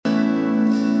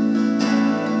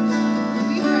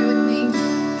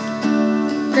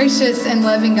Gracious and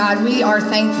loving God, we are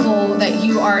thankful that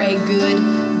you are a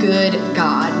good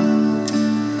God.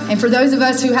 And for those of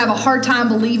us who have a hard time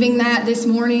believing that this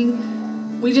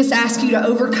morning, we just ask you to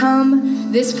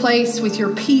overcome this place with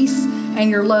your peace and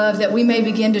your love, that we may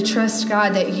begin to trust,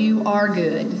 God, that you are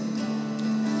good.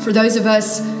 For those of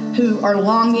us who are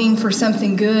longing for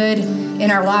something good in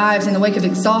our lives in the wake of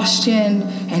exhaustion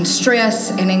and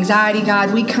stress and anxiety,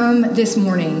 God, we come this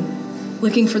morning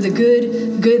looking for the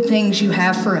good things you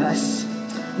have for us.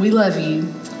 We love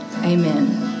you. Amen.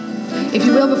 If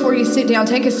you will, before you sit down,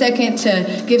 take a second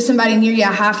to give somebody near you a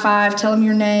high five. Tell them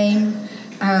your name.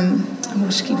 We'll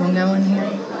just keep on going here.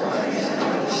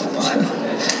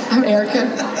 I'm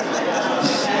Erica.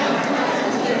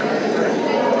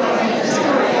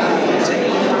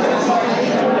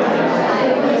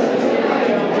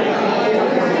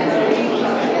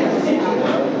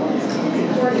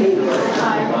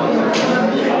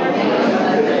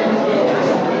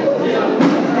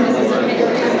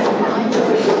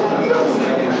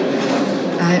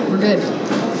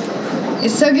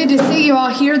 It's so good to see you all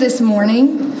here this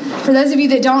morning. For those of you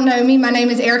that don't know me, my name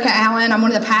is Erica Allen. I'm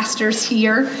one of the pastors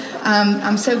here.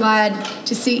 I'm so glad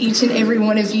to see each and every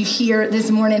one of you here this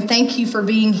morning. Thank you for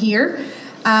being here.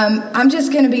 I'm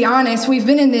just going to be honest. We've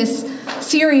been in this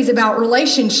series about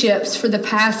relationships for the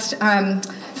past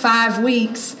 5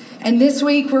 weeks. And this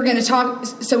week we're going to talk,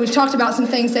 so we've talked about some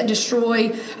things that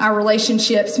destroy our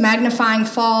relationships, magnifying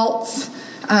faults.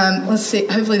 Let's see,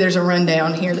 hopefully there's a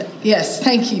rundown here. Yes,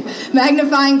 thank you.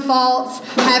 Magnifying faults,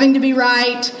 having to be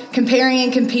right, comparing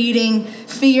and competing,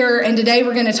 fear, and today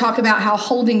we're going to talk about how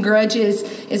holding grudges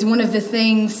is one of the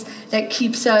things that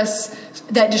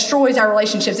that destroys our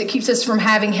relationships. It keeps us from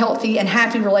having healthy and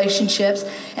happy relationships.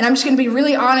 And I'm just going to be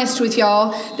really honest with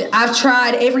y'all that I've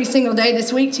tried every single day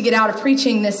this week to get out of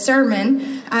preaching this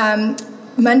sermon.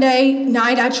 Monday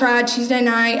night I tried, Tuesday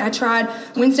night I tried,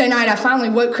 Wednesday night I finally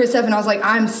woke Chris up and I was like,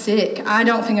 I'm sick. I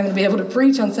don't think I'm going to be able to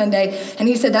preach on Sunday. And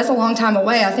he said, that's a long time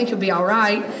away. I think you'll be all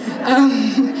right.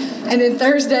 And then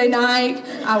Thursday night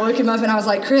I woke him up and I was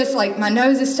like, Chris, like my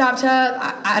nose is stopped up.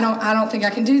 I don't think I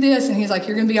can do this. And he's like,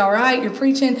 you're going to be all right. You're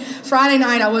preaching. Friday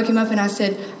night I woke him up and I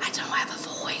said, I don't have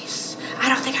a voice. I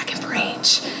don't think I can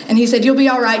preach. And he said, you'll be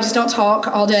all right, just don't talk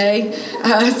all day,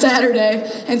 Saturday.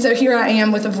 And so here I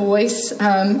am with a voice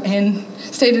and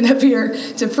standing up here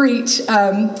to preach.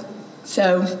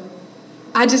 So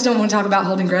I just don't want to talk about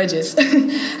holding grudges.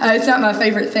 It's not my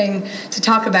favorite thing to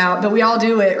talk about, but we all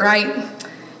do it, right?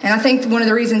 And I think one of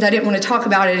the reasons I didn't want to talk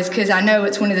about it is because I know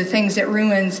it's one of the things that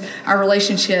ruins our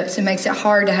relationships and makes it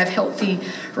hard to have healthy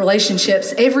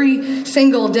relationships. Every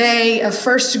single day of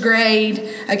first grade,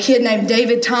 a kid named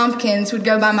David Tompkins would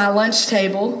go by my lunch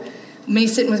table, me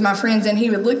sitting with my friends, and he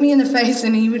would look me in the face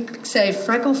and he would say,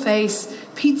 freckle face,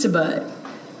 pizza butt.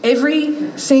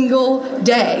 Every single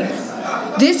day.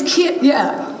 This kid,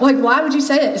 like why would you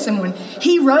say that to someone?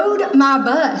 He rode my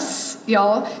bus,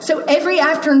 y'all. So every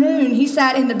afternoon he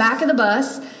sat in the back of the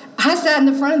bus, I sat in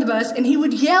the front of the bus, and he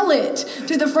would yell it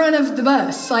to the front of the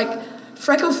bus, like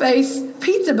freckle face,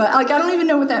 pizza butt. Like I don't even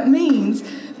know what that means,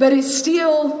 but it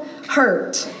still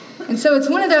hurt. And so it's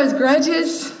one of those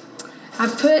grudges I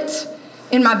put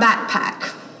in my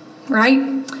backpack, right?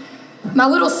 My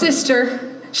little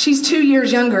sister, she's 2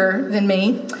 years younger than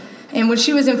me. And when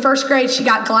she was in first grade, she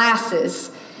got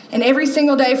glasses. And every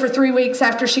single day for 3 weeks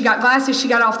after she got glasses, she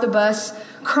got off the bus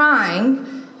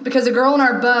crying because a girl on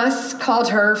our bus called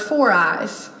her Four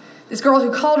Eyes. This girl who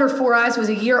called her Four Eyes was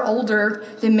a year older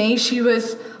than me. She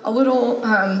was a little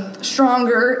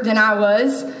stronger than I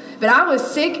was. But I was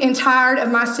sick and tired of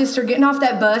my sister getting off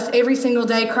that bus every single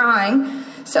day crying.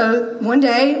 So one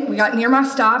day we got near my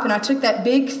stop and I took that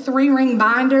big 3-ring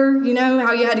binder. You know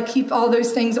how you had to keep all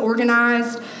those things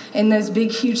organized in those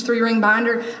big, huge 3-ring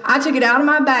binder. I took it out of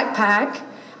my backpack.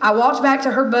 I walked back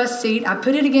to her bus seat. I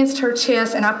put it against her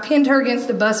chest and I pinned her against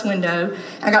the bus window.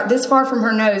 I got this far from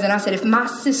her nose and I said, if my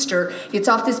sister gets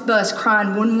off this bus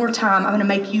crying one more time, I'm going to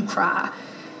make you cry.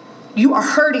 You are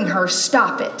hurting her.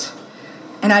 Stop it.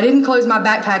 And I didn't close my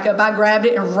backpack up. I grabbed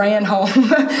it and ran home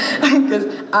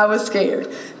because I was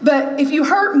scared. But if you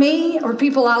hurt me or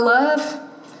people I love,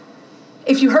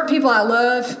 if you hurt people I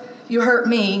love, you hurt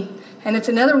me. And it's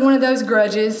another one of those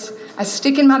grudges I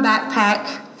stick in my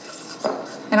backpack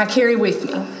and I carry with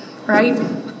me, right?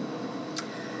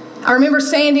 I remember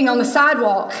standing on the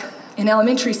sidewalk in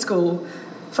elementary school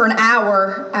for an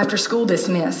hour after school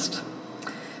dismissed.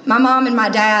 My mom and my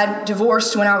dad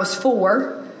divorced when I was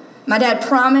 4. My dad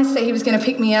promised that he was going to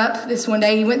pick me up this one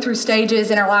day. He went through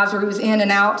stages in our lives where he was in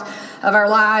and out of our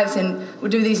lives and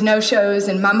would do these no-shows.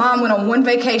 And my mom went on one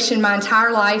vacation my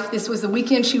entire life. This was the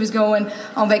weekend she was going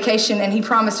on vacation, and he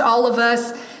promised all of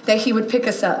us that he would pick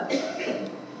us up.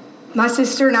 My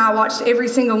sister and I watched every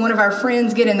single one of our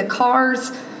friends get in the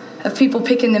cars of people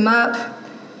picking them up,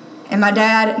 and my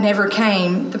dad never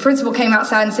came. The principal came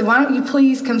outside and said, "Why don't you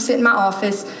please come sit in my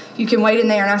office? You can wait in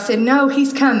there." And I said, "No,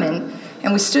 he's coming."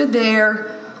 And we stood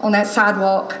there on that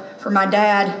sidewalk for my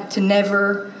dad to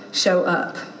never show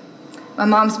up. My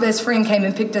mom's best friend came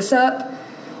and picked us up,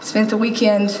 spent the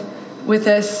weekend with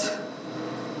us.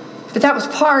 But that was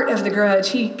part of the grudge.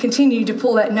 He continued to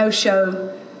pull that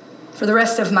no-show for the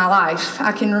rest of my life.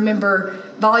 I can remember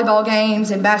volleyball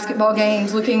games and basketball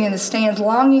games, looking in the stands,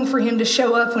 longing for him to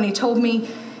show up when he told me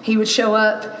he would show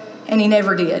up, and he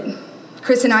never did.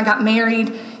 Chris and I got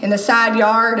married in the side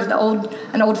yard of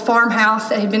an old farmhouse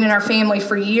that had been in our family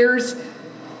for years.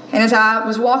 And as I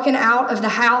was walking out of the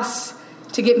house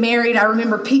to get married, I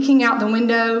remember peeking out the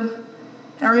window,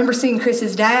 and I remember seeing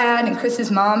Chris's dad and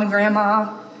Chris's mom and grandma.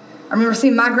 I remember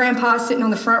seeing my grandpa sitting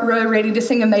on the front row ready to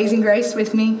sing Amazing Grace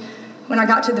with me when I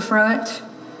got to the front.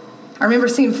 I remember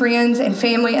seeing friends and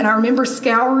family, and I remember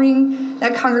scouring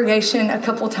that congregation a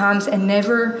couple times and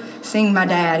never seeing my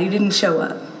dad. He didn't show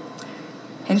up.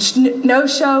 And no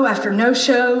show after no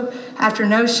show after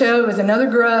no show was another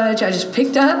grudge I just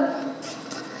picked up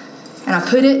and I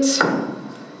put it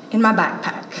in my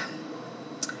backpack.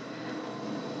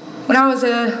 When I was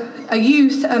a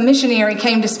youth, a missionary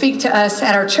came to speak to us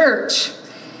at our church.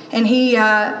 And he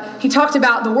talked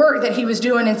about the work that he was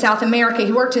doing in South America.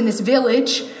 He worked in this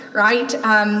village, right,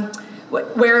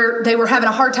 where they were having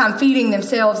a hard time feeding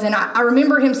themselves. And I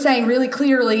remember him saying really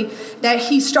clearly that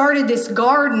he started this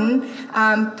garden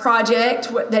project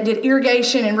that did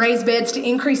irrigation and raised beds to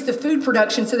increase the food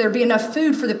production so there'd be enough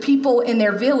food for the people in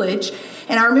their village.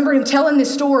 And I remember him telling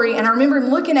this story, and I remember him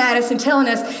looking at us and telling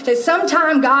us that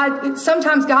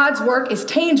sometimes God's work is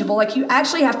tangible. Like, you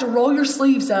actually have to roll your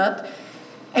sleeves up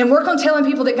and work on telling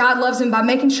people that God loves them by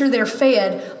making sure they're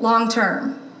fed long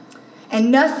term. And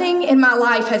nothing in my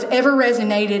life has ever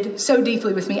resonated so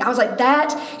deeply with me. I was like,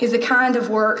 that is the kind of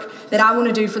work that I want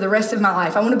to do for the rest of my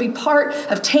life. I want to be part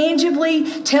of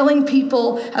tangibly telling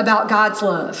people about God's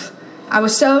love. I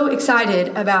was so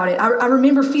excited about it. I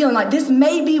remember feeling like this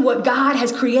may be what God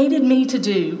has created me to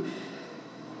do.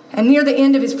 And near the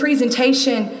end of his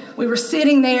presentation, we were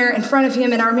sitting there in front of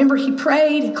him, and I remember he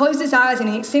prayed, he closed his eyes, and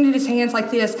he extended his hands like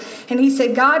this, and he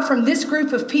said, "God, from this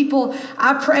group of people,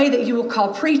 I pray that you will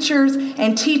call preachers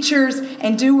and teachers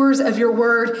and doers of your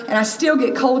word." And I still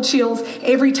get cold chills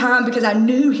every time because I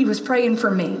knew he was praying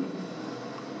for me.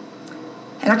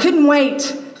 And I couldn't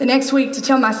wait the next week to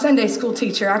tell my Sunday school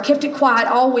teacher. I kept it quiet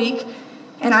all week.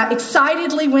 And I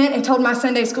excitedly went and told my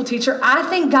Sunday school teacher, "I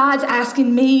think God's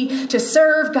asking me to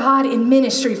serve God in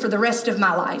ministry for the rest of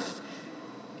my life."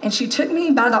 And she took me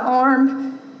by the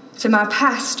arm to my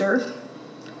pastor,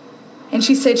 and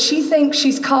she said she thinks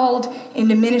she's called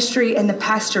into ministry, and the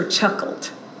pastor chuckled.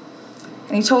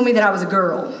 And he told me that I was a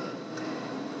girl.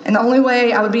 And the only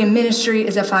way I would be in ministry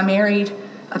is if I married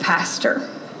a pastor.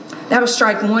 That was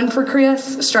strike one for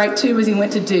Chris. Strike two was he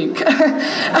went to Duke.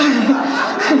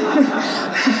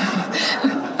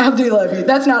 I do love you.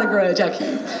 That's not a grudge,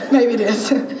 actually. Maybe it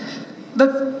is.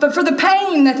 But for the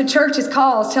pain that the church has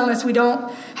caused, telling us we don't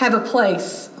have a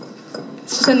place,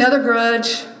 it's just another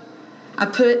grudge I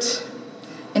put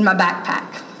in my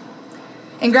backpack.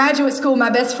 In graduate school,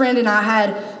 my best friend and I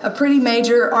had a pretty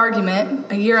major argument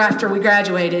a year after we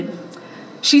graduated.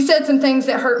 She said some things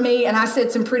that hurt me, and I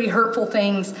said some pretty hurtful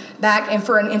things back, and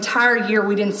for an entire year,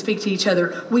 we didn't speak to each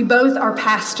other. We both are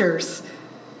pastors,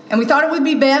 and we thought it would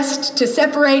be best to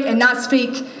separate and not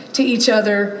speak to each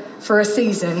other for a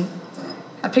season.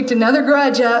 I picked another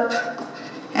grudge up,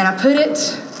 and I put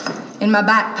it in my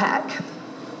backpack.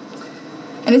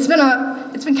 And it's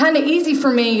been kind of easy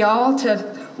for me, y'all, to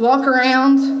walk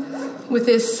around with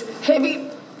this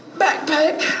heavy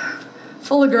backpack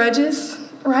full of grudges,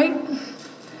 right?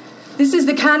 This is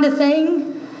the kind of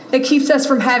thing that keeps us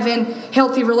from having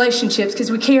healthy relationships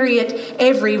because we carry it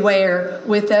everywhere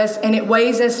with us and it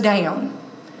weighs us down.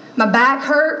 My back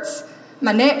hurts,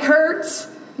 my neck hurts,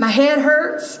 my head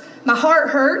hurts, my heart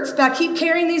hurts, but I keep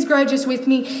carrying these grudges with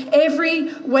me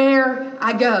everywhere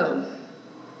I go.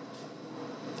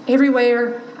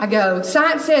 Everywhere I go.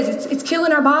 Science says it's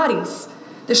killing our bodies.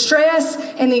 The stress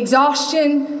and the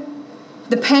exhaustion,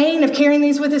 the pain of carrying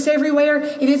these with us everywhere,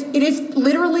 it is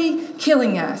literally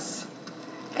killing us.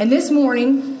 And this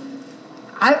morning,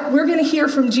 we're going to hear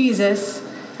from Jesus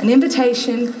an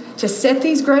invitation to set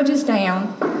these grudges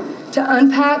down to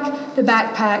unpack the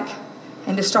backpack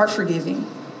and to start forgiving.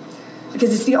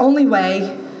 Because it's the only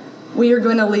way we are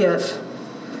going to live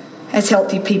as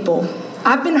healthy people.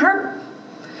 I've been hurt,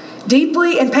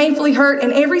 deeply and painfully hurt,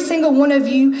 and every single one of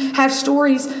you have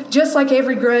stories just like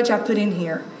every grudge I put in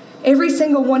here. Every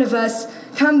single one of us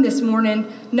come this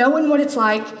morning knowing what it's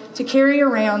like to carry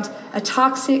around a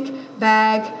toxic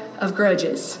bag of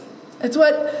grudges. That's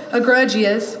what a grudge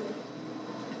is.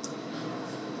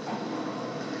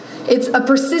 It's a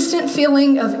persistent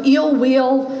feeling of ill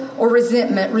will or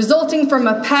resentment resulting from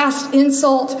a past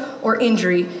insult or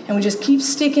injury, and we just keep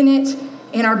sticking it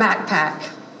in our backpack.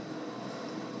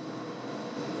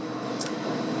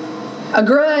 A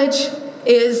grudge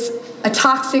is a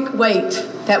toxic weight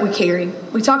that we carry.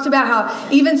 We talked about how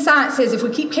even science says if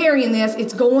we keep carrying this,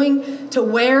 it's going to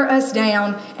wear us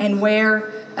down and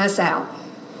wear us out.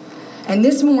 And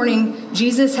this morning,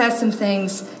 Jesus has some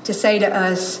things to say to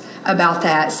us about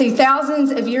that. See,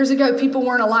 thousands of years ago, people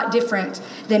weren't a lot different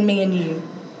than me and you.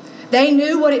 They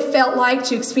knew what it felt like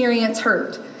to experience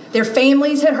hurt. Their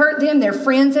families had hurt them, their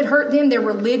friends had hurt them, their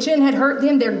religion had hurt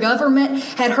them, their government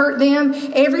had hurt them.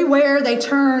 Everywhere they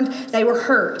turned, they were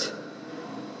hurt.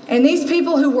 And these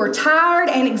people who were tired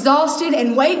and exhausted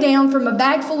and weighed down from a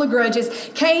bag full of grudges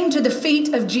came to the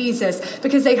feet of Jesus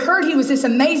because they heard he was this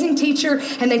amazing teacher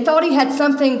and they thought he had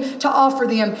something to offer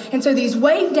them. And so these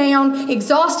weighed down,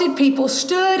 exhausted people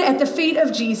stood at the feet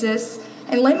of Jesus.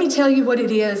 And let me tell you what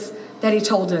it is that he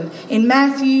told them. In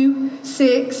Matthew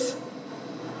 6,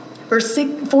 verse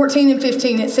 14 and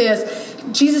 15, it says,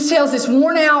 Jesus tells this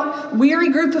worn out, weary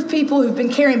group of people who've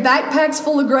been carrying backpacks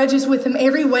full of grudges with them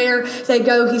everywhere they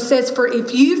go. He says, for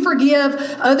if you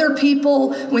forgive other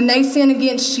people when they sin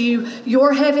against you,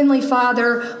 your heavenly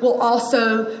Father will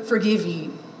also forgive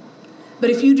you.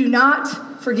 But if you do not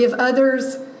forgive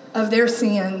others of their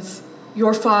sins,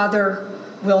 your Father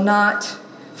will not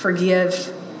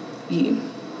forgive you.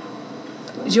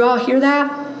 Did you all hear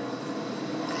that?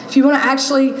 If you want to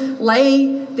actually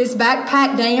lay this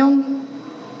backpack down,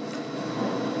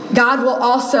 God will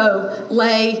also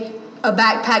lay a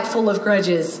backpack full of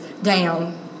grudges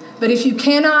down. But if you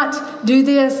cannot do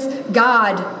this,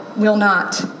 God will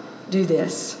not do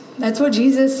this. That's what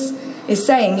Jesus is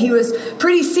saying. He was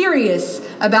pretty serious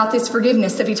about this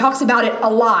forgiveness stuff. He talks about it a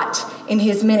lot in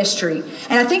his ministry.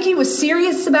 And I think he was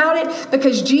serious about it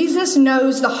because Jesus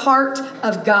knows the heart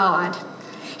of God.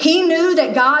 He knew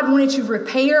that God wanted to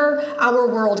repair our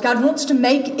world. God wants to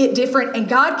make it different, and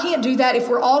God can't do that if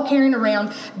we're all carrying around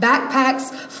backpacks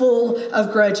full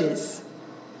of grudges.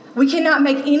 We cannot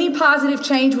make any positive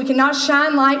change. We cannot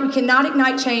shine light. We cannot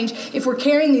ignite change if we're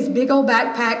carrying these big old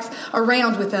backpacks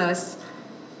around with us.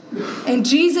 And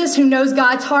Jesus, who knows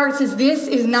God's heart, says this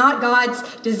is not God's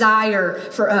desire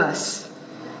for us.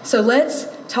 So let's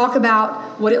talk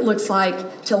about what it looks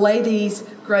like to lay these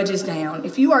grudges down.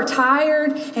 If you are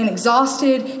tired and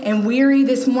exhausted and weary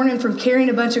this morning from carrying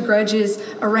a bunch of grudges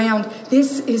around,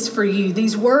 this is for you.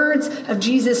 These words of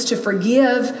Jesus to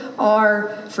forgive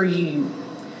are for you.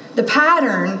 The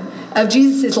pattern of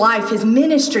Jesus' life, his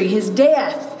ministry, his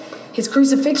death, his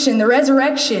crucifixion, the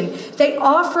resurrection, they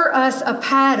offer us a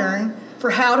pattern for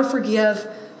how to forgive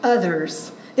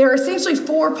others. There are essentially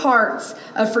 4 parts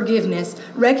of forgiveness.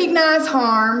 Recognize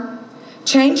harm,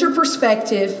 change your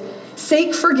perspective,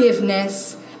 seek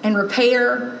forgiveness, and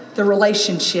repair the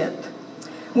relationship.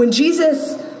 When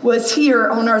Jesus was here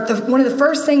on earth, one of the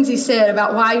first things he said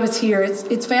about why he was here,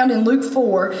 it's found in Luke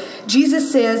 4.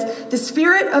 Jesus says, "The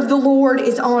Spirit of the Lord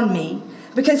is on me,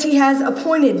 because he has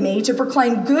appointed me to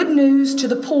proclaim good news to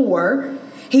the poor.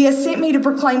 He has sent me to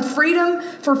proclaim freedom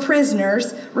for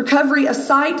prisoners, recovery of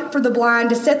sight for the blind,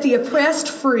 to set the oppressed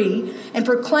free, and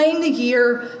proclaim the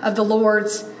year of the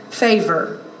Lord's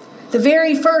favor." The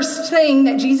very first thing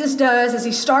that Jesus does as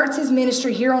he starts his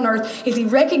ministry here on earth is he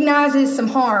recognizes some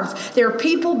harms. There are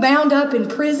people bound up in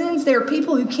prisons. There are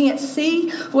people who can't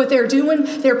see what they're doing.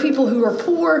 There are people who are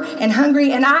poor and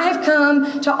hungry. And I have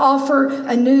come to offer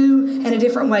a new and a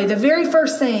different way. The very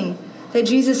first thing that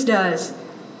Jesus does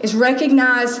is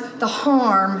recognize the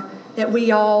harm that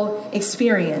we all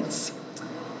experience.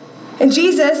 And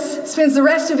Jesus spends the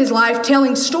rest of his life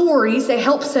telling stories that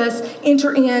helps us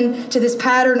enter into this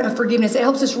pattern of forgiveness. It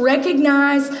helps us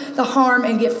recognize the harm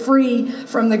and get free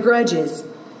from the grudges.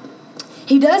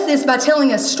 He does this by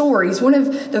telling us stories. One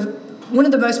of the One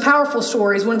of the most powerful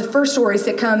stories, one of the first stories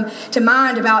that come to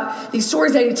mind about these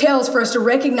stories that he tells for us to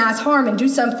recognize harm and do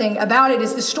something about it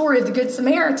is the story of the Good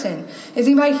Samaritan. Has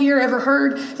anybody here ever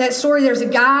heard that story? There's a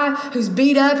guy who's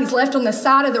beat up. He's left on the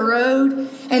side of the road.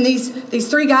 And these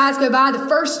three guys go by. The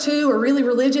first two are really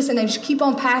religious, and they just keep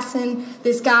on passing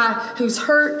this guy who's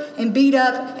hurt and beat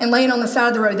up and laying on the side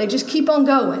of the road. They just keep on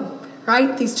going.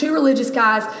 Right? These two religious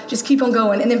guys just keep on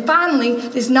going. And then finally,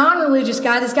 this non-religious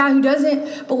guy, this guy who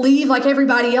doesn't believe like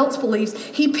everybody else believes,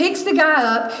 he picks the guy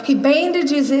up, he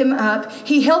bandages him up,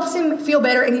 he helps him feel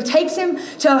better, and he takes him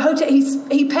to a hotel.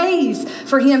 He pays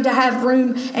for him to have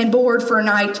room and board for a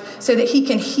night so that he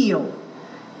can heal.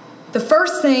 The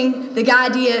first thing the guy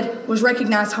did was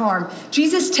recognize harm.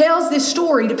 Jesus tells this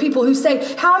story to people who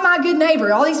say, how am I a good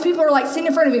neighbor? All these people are like sitting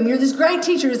in front of him. You're this great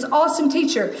teacher, this awesome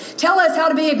teacher. Tell us how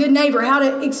to be a good neighbor, how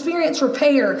to experience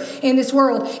repair in this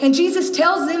world. And Jesus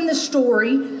tells them the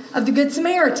story of the Good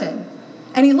Samaritan.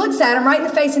 And he looks at him right in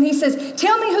the face and he says,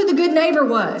 tell me who the good neighbor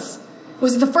was.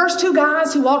 Was it the first two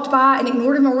guys who walked by and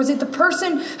ignored him, or was it the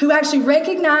person who actually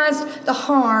recognized the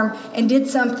harm and did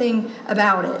something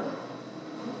about it?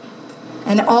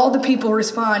 And all the people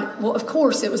respond, well, of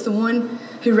course, it was the one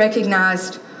who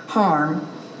recognized harm.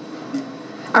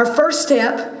 Our first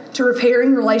step to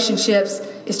repairing relationships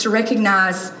is to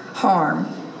recognize harm.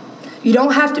 You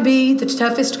don't have to be the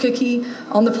toughest cookie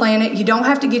on the planet. You don't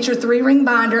have to get your 3-ring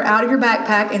binder out of your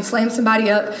backpack and slam somebody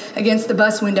up against the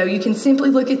bus window. You can simply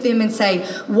look at them and say,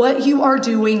 what you are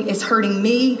doing is hurting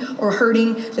me or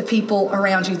hurting the people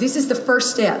around you. This is the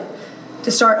first step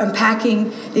to start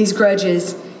unpacking these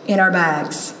grudges in our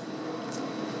bags.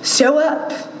 Show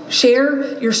up.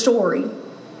 Share your story.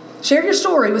 Share your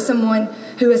story with someone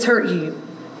who has hurt you.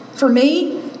 For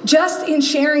me, just in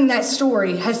sharing that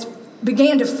story has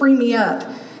began to free me up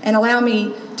and allow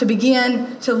me to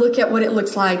begin to look at what it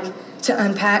looks like to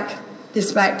unpack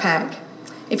this backpack.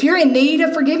 If you're in need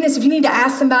of forgiveness, if you need to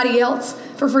ask somebody else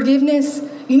for forgiveness,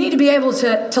 you need to be able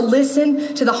to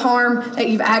listen to the harm that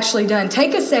you've actually done.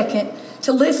 Take a second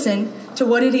to listen to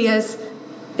what it is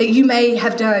that you may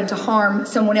have done to harm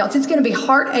someone else. It's going to be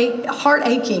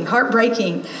heartaching,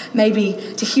 heartbreaking,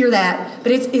 maybe, to hear that.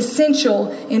 But it's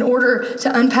essential in order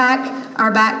to unpack our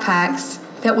backpacks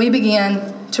that we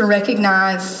begin to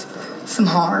recognize some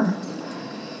harm.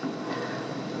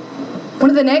 One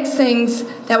of the next things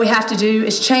that we have to do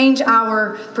is change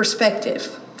our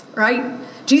perspective, right?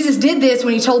 Jesus did this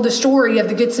when he told the story of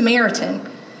the Good Samaritan.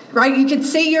 Right? You could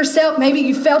see yourself, maybe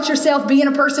you felt yourself being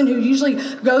a person who usually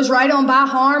goes right on by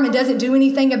harm and doesn't do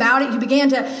anything about it. You began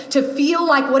to feel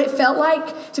like what it felt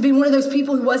like to be one of those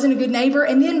people who wasn't a good neighbor.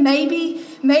 And then maybe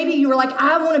you were like,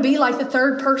 I want to be like the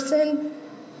third person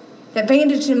that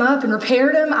bandaged him up and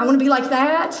repaired him. I want to be like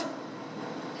that.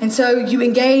 And so you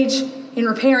engage in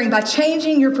repairing by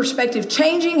changing your perspective,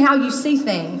 changing how you see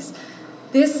things.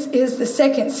 This is the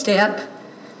second step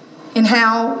in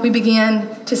how we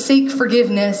begin to seek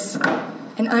forgiveness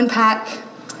and unpack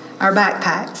our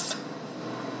backpacks.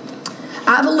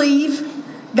 I believe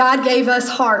God gave us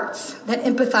hearts that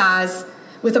empathize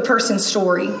with a person's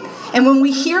story. And when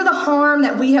we hear the harm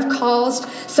that we have caused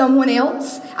someone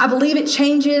else, I believe it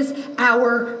changes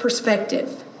our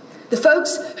perspective. The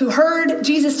folks who heard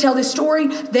Jesus tell this story,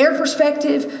 their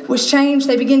perspective was changed.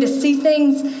 They begin to see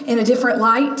things in a different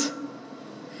light.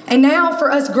 And now for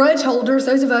us grudge holders,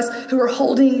 those of us who are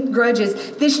holding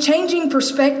grudges, this changing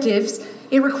perspectives,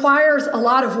 it requires a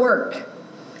lot of work.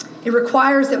 It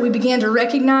requires that we begin to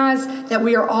recognize that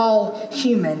we are all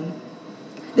human.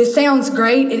 This sounds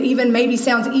great. It even maybe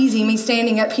sounds easy, me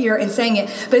standing up here and saying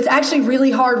it, but it's actually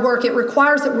really hard work. It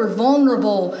requires that we're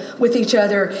vulnerable with each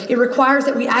other. It requires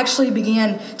that we actually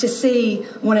begin to see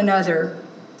one another.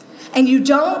 And you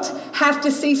don't have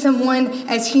to see someone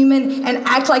as human and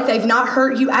act like they've not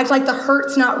hurt you, act like the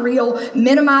hurt's not real,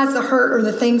 minimize the hurt or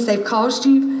the things they've caused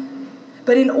you.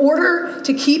 But in order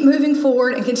to keep moving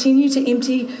forward and continue to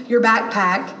empty your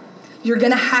backpack, you're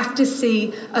going to have to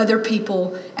see other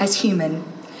people as human.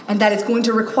 And that is going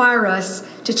to require us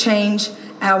to change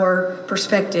our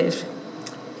perspective.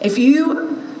 If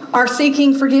you are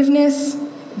seeking forgiveness,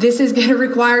 this is going to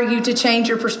require you to change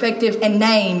your perspective and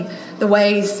name the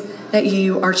ways that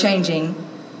you are changing.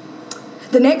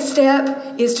 The next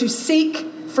step is to seek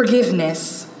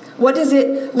forgiveness. What does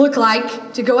it look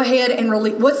like to go ahead and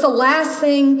release? What's the last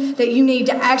thing that you need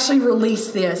to actually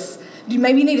release this?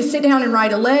 Maybe you need to sit down and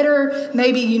write a letter.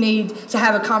 Maybe you need to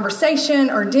have a conversation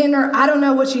or dinner. I don't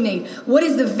know what you need. What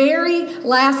is the very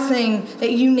last thing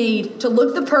that you need to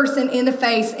look the person in the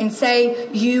face and say,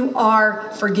 you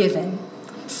are forgiven?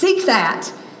 Seek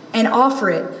that and offer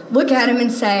it. Look at him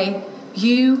and say,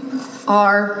 you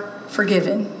are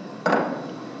forgiven.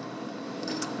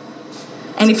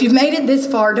 And if you've made it this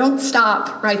far, don't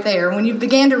stop right there. When you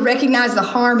begin to recognize the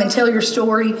harm and tell your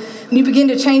story, when you begin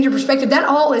to change your perspective, that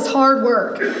all is hard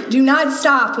work. Do not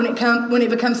stop when it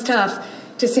becomes tough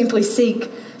to simply seek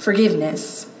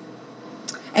forgiveness.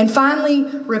 And finally,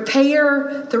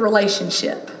 repair the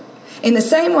relationship. In the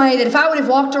same way that if I would have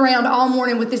walked around all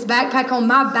morning with this backpack on,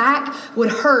 my back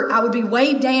would hurt. I would be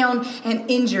weighed down and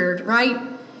injured, right?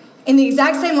 In the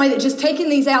exact same way that just taking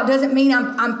these out doesn't mean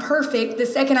I'm perfect the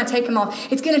second I take them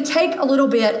off. It's going to take a little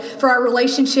bit for our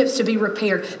relationships to be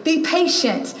repaired. Be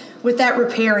patient with that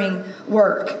repairing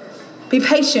work. Be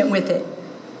patient with it.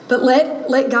 But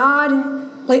let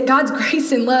God's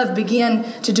grace and love begin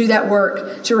to do that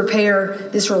work to repair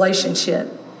this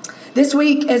relationship. This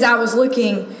week, as I was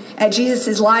looking at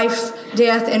Jesus' life,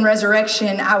 death, and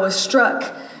resurrection, I was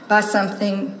struck by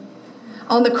something.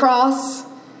 On the cross,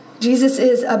 Jesus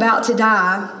is about to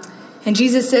die, and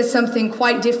Jesus says something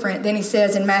quite different than he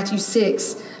says in Matthew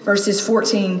 6, verses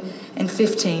 14 and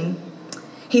 15.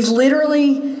 He's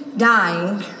literally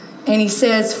dying, and he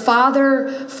says,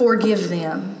 "Father, forgive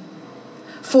them.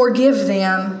 Forgive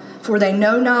them, for they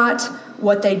know not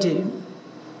what they do."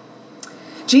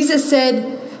 Jesus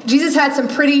had some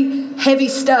pretty heavy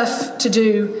stuff to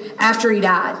do after he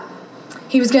died.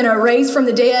 He was going to raise from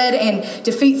the dead and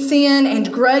defeat sin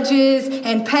and grudges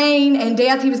and pain and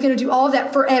death. He was going to do all of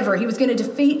that forever. He was going to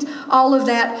defeat all of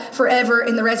that forever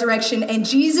in the resurrection. And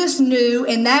Jesus knew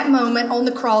in that moment on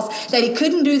the cross that he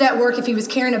couldn't do that work if he was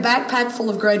carrying a backpack full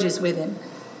of grudges with him.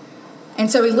 And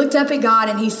so he looked up at God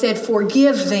and he said,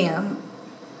 "Forgive them.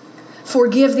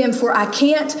 Forgive them, for I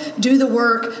can't do the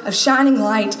work of shining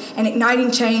light and igniting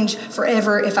change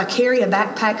forever if I carry a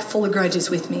backpack full of grudges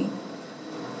with me.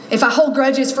 If I hold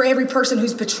grudges for every person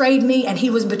who's betrayed me and he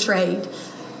was betrayed.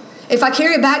 If I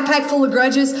carry a backpack full of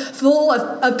grudges, full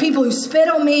of people who spit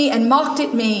on me and mocked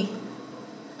at me,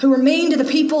 who were mean to the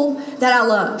people that I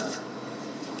love.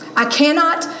 I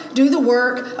cannot do the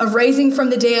work of raising from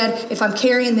the dead if I'm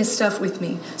carrying this stuff with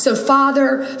me. So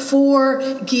Father,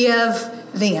 forgive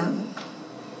them."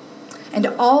 And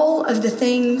all of the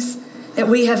things that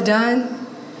we have done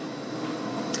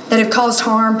that have caused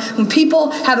harm. When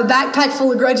people have a backpack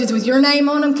full of grudges with your name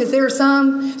on them, because there are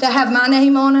some that have my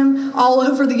name on them all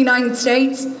over the United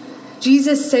States,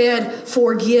 Jesus said,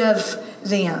 "Forgive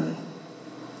them."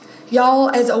 Y'all,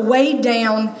 as a weighed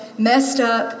down, messed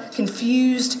up,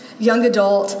 confused young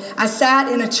adult, I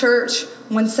sat in a church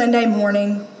one Sunday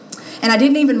morning, and I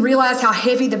didn't even realize how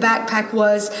heavy the backpack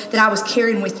was that I was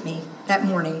carrying with me that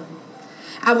morning.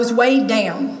 I was weighed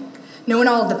down, knowing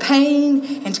all the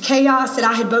pain and chaos that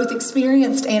I had both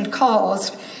experienced and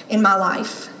caused in my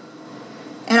life.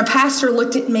 And a pastor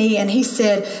looked at me and he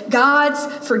said, "God's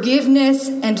forgiveness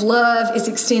and love is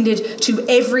extended to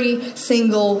every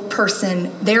single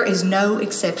person. There is no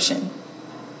exception."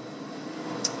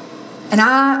 And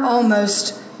I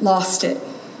almost lost it,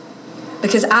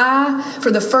 because I,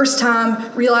 for the first time,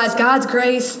 realized God's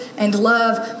grace and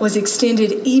love was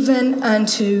extended even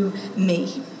unto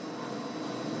me.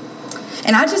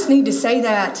 And I just need to say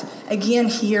that again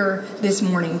here this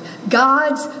morning.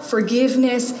 God's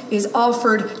forgiveness is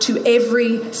offered to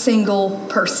every single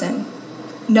person.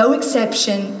 No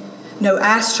exception, no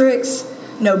asterisks,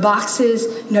 no boxes,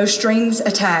 no strings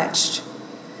attached.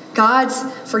 God's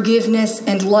forgiveness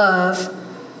and love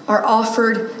are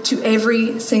offered to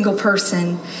every single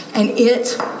person, and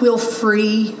it will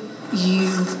free you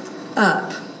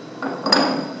up.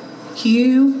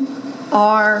 You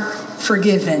are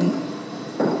forgiven.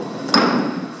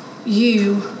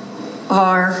 You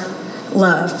are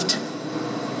loved.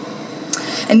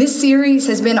 And this series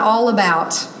has been all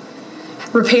about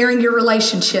repairing your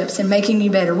relationships and making you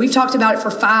better. We've talked about it for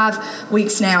 5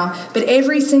 weeks now, but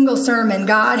every single sermon,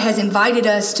 God has invited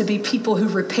us to be people who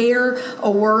repair a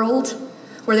world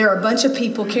where there are a bunch of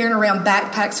people carrying around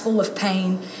backpacks full of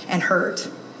pain and hurt.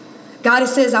 God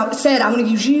has said, I want to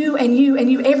use you and you and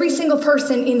you, every single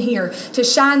person in here, to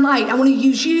shine light. I want to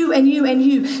use you and you and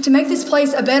you to make this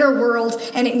place a better world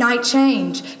and ignite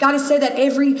change. God has said that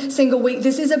every single week.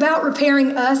 This is about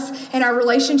repairing us and our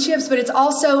relationships, but it's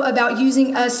also about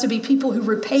using us to be people who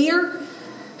repair,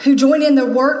 who join in the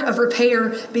work of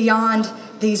repair beyond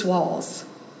these walls.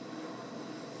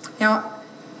 Now,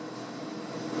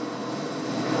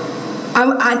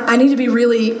 I need to be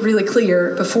really, really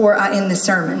clear before I end this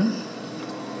sermon.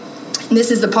 And this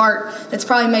is the part that's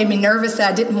probably made me nervous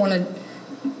that I didn't want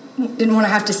to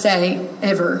have to say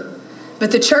ever.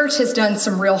 But the church has done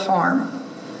some real harm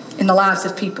in the lives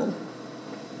of people.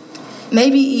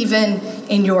 Maybe even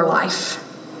in your life.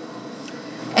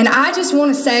 And I just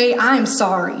want to say I am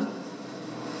sorry.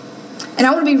 And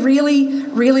I want to be really,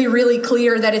 really, really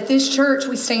clear that at this church,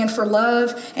 we stand for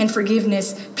love and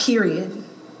forgiveness, period.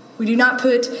 We do not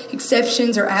put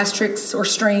exceptions or asterisks or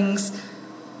strings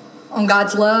on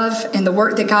God's love and the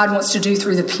work that God wants to do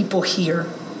through the people here.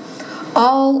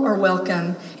 All are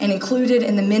welcome and included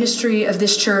in the ministry of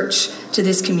this church to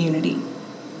this community.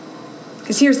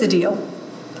 Because here's the deal.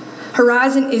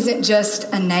 Horizon isn't just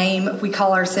a name we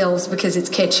call ourselves because it's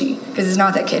catchy, because it's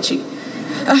not that catchy.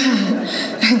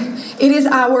 It is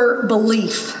our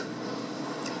belief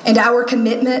and our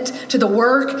commitment to the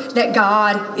work that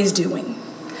God is doing.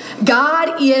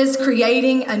 God is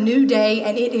creating a new day,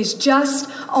 and it is just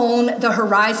on the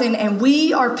horizon, and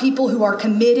we are people who are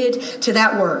committed to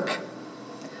that work.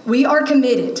 We are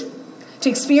committed to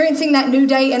experiencing that new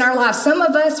day in our lives. Some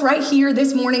of us right here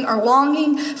this morning are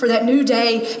longing for that new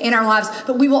day in our lives,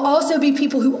 but we will also be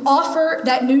people who offer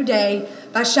that new day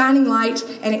by shining light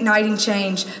and igniting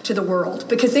change to the world,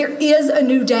 because there is a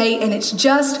new day and it's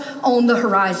just on the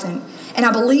horizon. And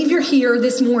I believe you're here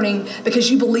this morning because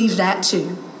you believe that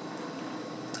too.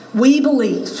 We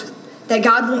believe that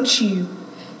God wants you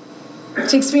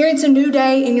to experience a new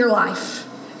day in your life.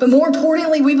 But more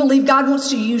importantly, we believe God wants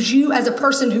to use you as a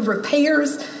person who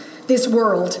repairs this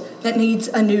world that needs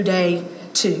a new day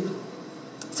too.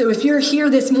 So if you're here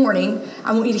this morning,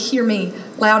 I want you to hear me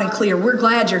loud and clear. We're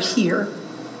glad you're here.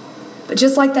 But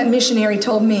just like that missionary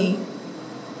told me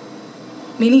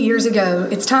many years ago,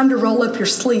 it's time to roll up your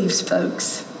sleeves,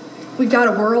 folks. We've got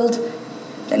a world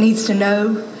that needs to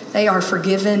know they are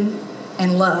forgiven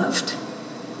and loved.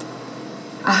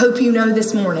 I hope you know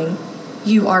this morning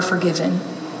you are forgiven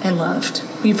and loved.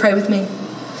 Will you pray with me?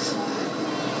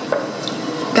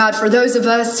 God, for those of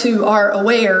us who are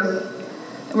aware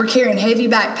that we're carrying heavy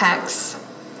backpacks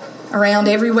around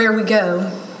everywhere we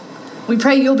go, we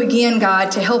pray you'll begin,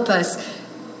 God, to help us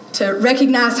to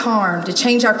recognize harm, to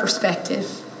change our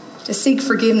perspective, to seek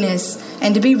forgiveness,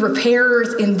 and to be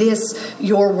repairers in this,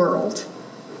 your world.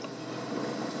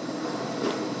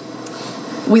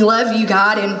 We love you,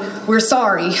 God, and we're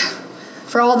sorry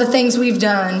for all the things we've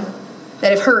done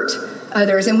that have hurt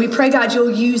others. And we pray, God,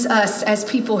 you'll use us as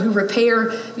people who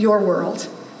repair your world,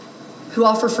 who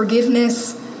offer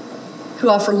forgiveness, who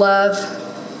offer love,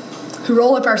 who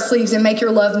roll up our sleeves and make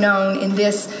your love known in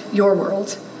this, your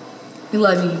world. We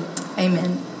love you.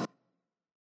 Amen.